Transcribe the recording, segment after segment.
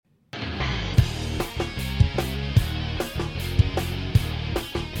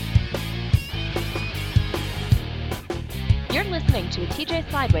to a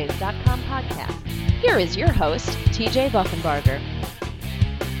TJSlideways.com podcast. Here is your host, TJ Buchenbarger.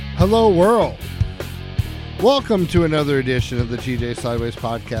 Hello, world. Welcome to another edition of the TJ Sideways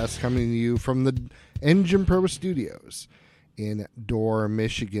podcast, coming to you from the Engine Pro Studios in Dorr,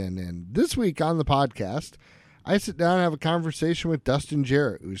 Michigan. And this week on the podcast, I sit down and have a conversation with Dustin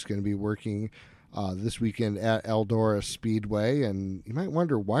Jarrett, who's going to be working this weekend at Eldora Speedway. And you might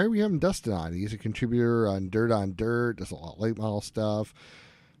wonder, why are we having Dustin on? He's a contributor on Dirt, does a lot of late model stuff.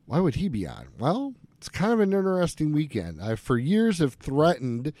 Why would he be on? Well, it's kind of an interesting weekend. I, for years, have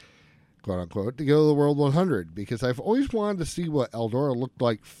threatened, quote unquote, to go to the World 100 because I've always wanted to see what Eldora looked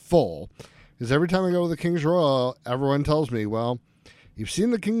like full. Because every time I go to the Kings Royal, everyone tells me, well, you've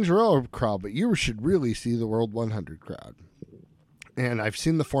seen the Kings Royal crowd, but you should really see the World 100 crowd. And I've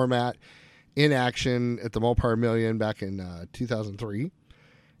seen the format in action at the Mopar Million back in 2003.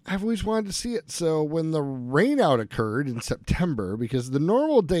 I've always wanted to see it. So when the rainout occurred in September, because the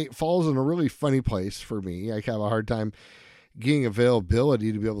normal date falls in a really funny place for me, I have a hard time getting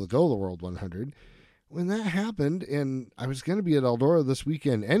availability to be able to go to the World 100. When that happened, and I was going to be at Eldora this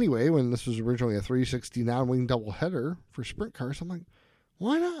weekend anyway, when this was originally a 360 non-wing doubleheader for sprint cars, I'm like,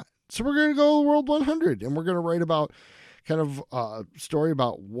 why not? So we're going to go to the World 100, and we're going to write about kind of a story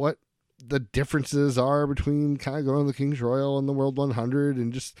about what the differences are between kind of going to the Kings Royal and the World 100,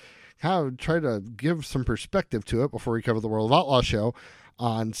 and just kind of try to give some perspective to it before we cover the World of Outlaw show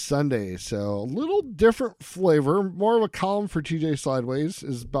on Sunday. So a little different flavor, more of a column for TJ Sideways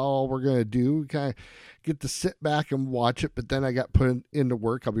is about all we're going to do. Kind of get to sit back and watch it, but then I got put into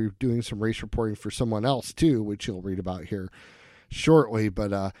work. I'll be doing some race reporting for someone else too, which you'll read about here shortly.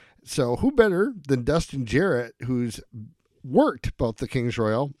 But so who better than Dustin Jarrett, who's worked both the Kings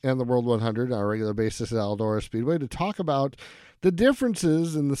Royal and the World 100 on a regular basis at Eldora Speedway, to talk about the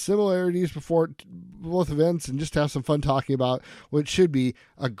differences and the similarities before both events, and just have some fun talking about what should be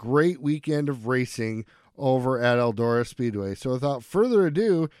a great weekend of racing over at Eldora Speedway. So without further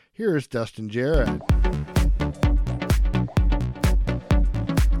ado, here's Dustin Jarrett.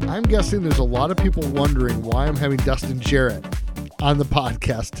 I'm guessing there's a lot of people wondering why I'm having Dustin Jarrett on the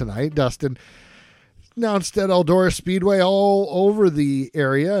podcast tonight. Dustin announced at Eldora Speedway all over the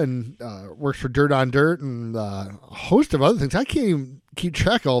area and works for Dirt and a host of other things. I can't even keep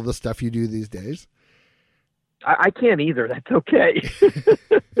track of all the stuff you do these days. I can't either. That's okay.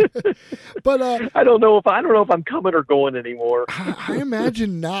 But I don't know if I'm coming or going anymore. I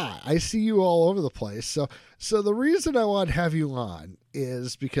imagine not. I see you all over the place. So the reason I want to have you on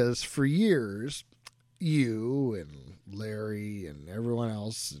is because for years, you and Larry and everyone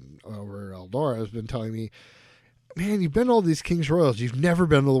else over at Eldora has been telling me, man, you've been to all these Kings Royals. You've never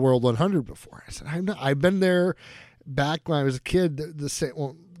been to the World 100 before. I said, I've been there back when I was a kid.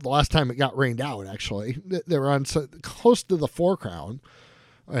 The last time it got rained out, actually. They were on close to the Four Crown.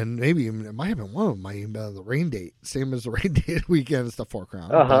 And maybe even, it might have been one of them, might even been the rain date. Same as the rain date weekend is the Four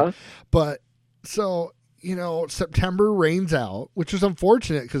Crown. Uh-huh. But so, you know, September rains out, which is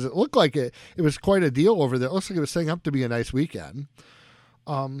unfortunate because it looked like it was quite a deal over there. It looks like it was setting up to be a nice weekend.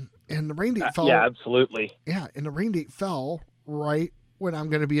 And the rain date fell. Yeah, absolutely. Yeah, and the rain date fell right when I'm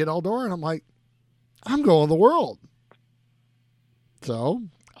going to be at Eldora, and I'm like, I'm going to the World. So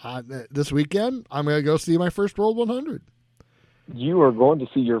this weekend, I'm going to go see my first World 100. You are going to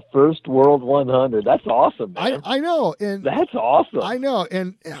see your first World 100. That's awesome, man. I know. And that's awesome. I know.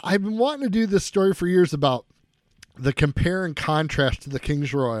 And I've been wanting to do this story for years about the compare and contrast to the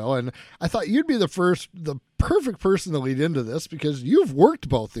Kings Royal. And I thought you'd be the perfect person to lead into this because you've worked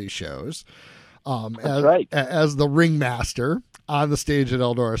both these shows as the ringmaster on the stage at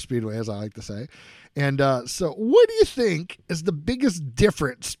Eldora Speedway, as I like to say. And so what do you think is the biggest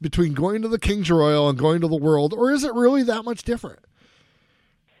difference between going to the Kings Royal and going to the World, or is it really that much different?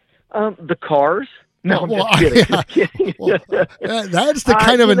 The cars. No, well, I'm just kidding. Yeah. Just kidding. Well, that's the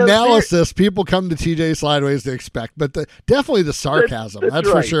kind of analysis people come to TJ Sideways to expect, but definitely the sarcasm. That's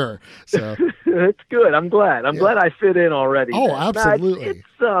right. For sure. So that's good. I'm glad. I'm glad I fit in already. Oh, absolutely.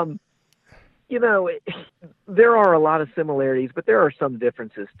 It's you know, there are a lot of similarities, but there are some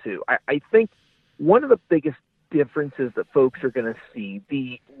differences too. I think one of the biggest differences that folks are going to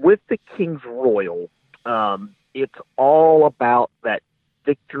see with the Kings Royal, it's all about that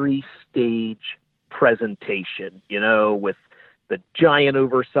victory stage presentation, you know, with the giant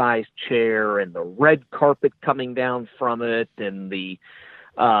oversized chair and the red carpet coming down from it, and the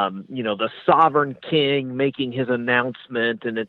you know, the sovereign king making his announcement, and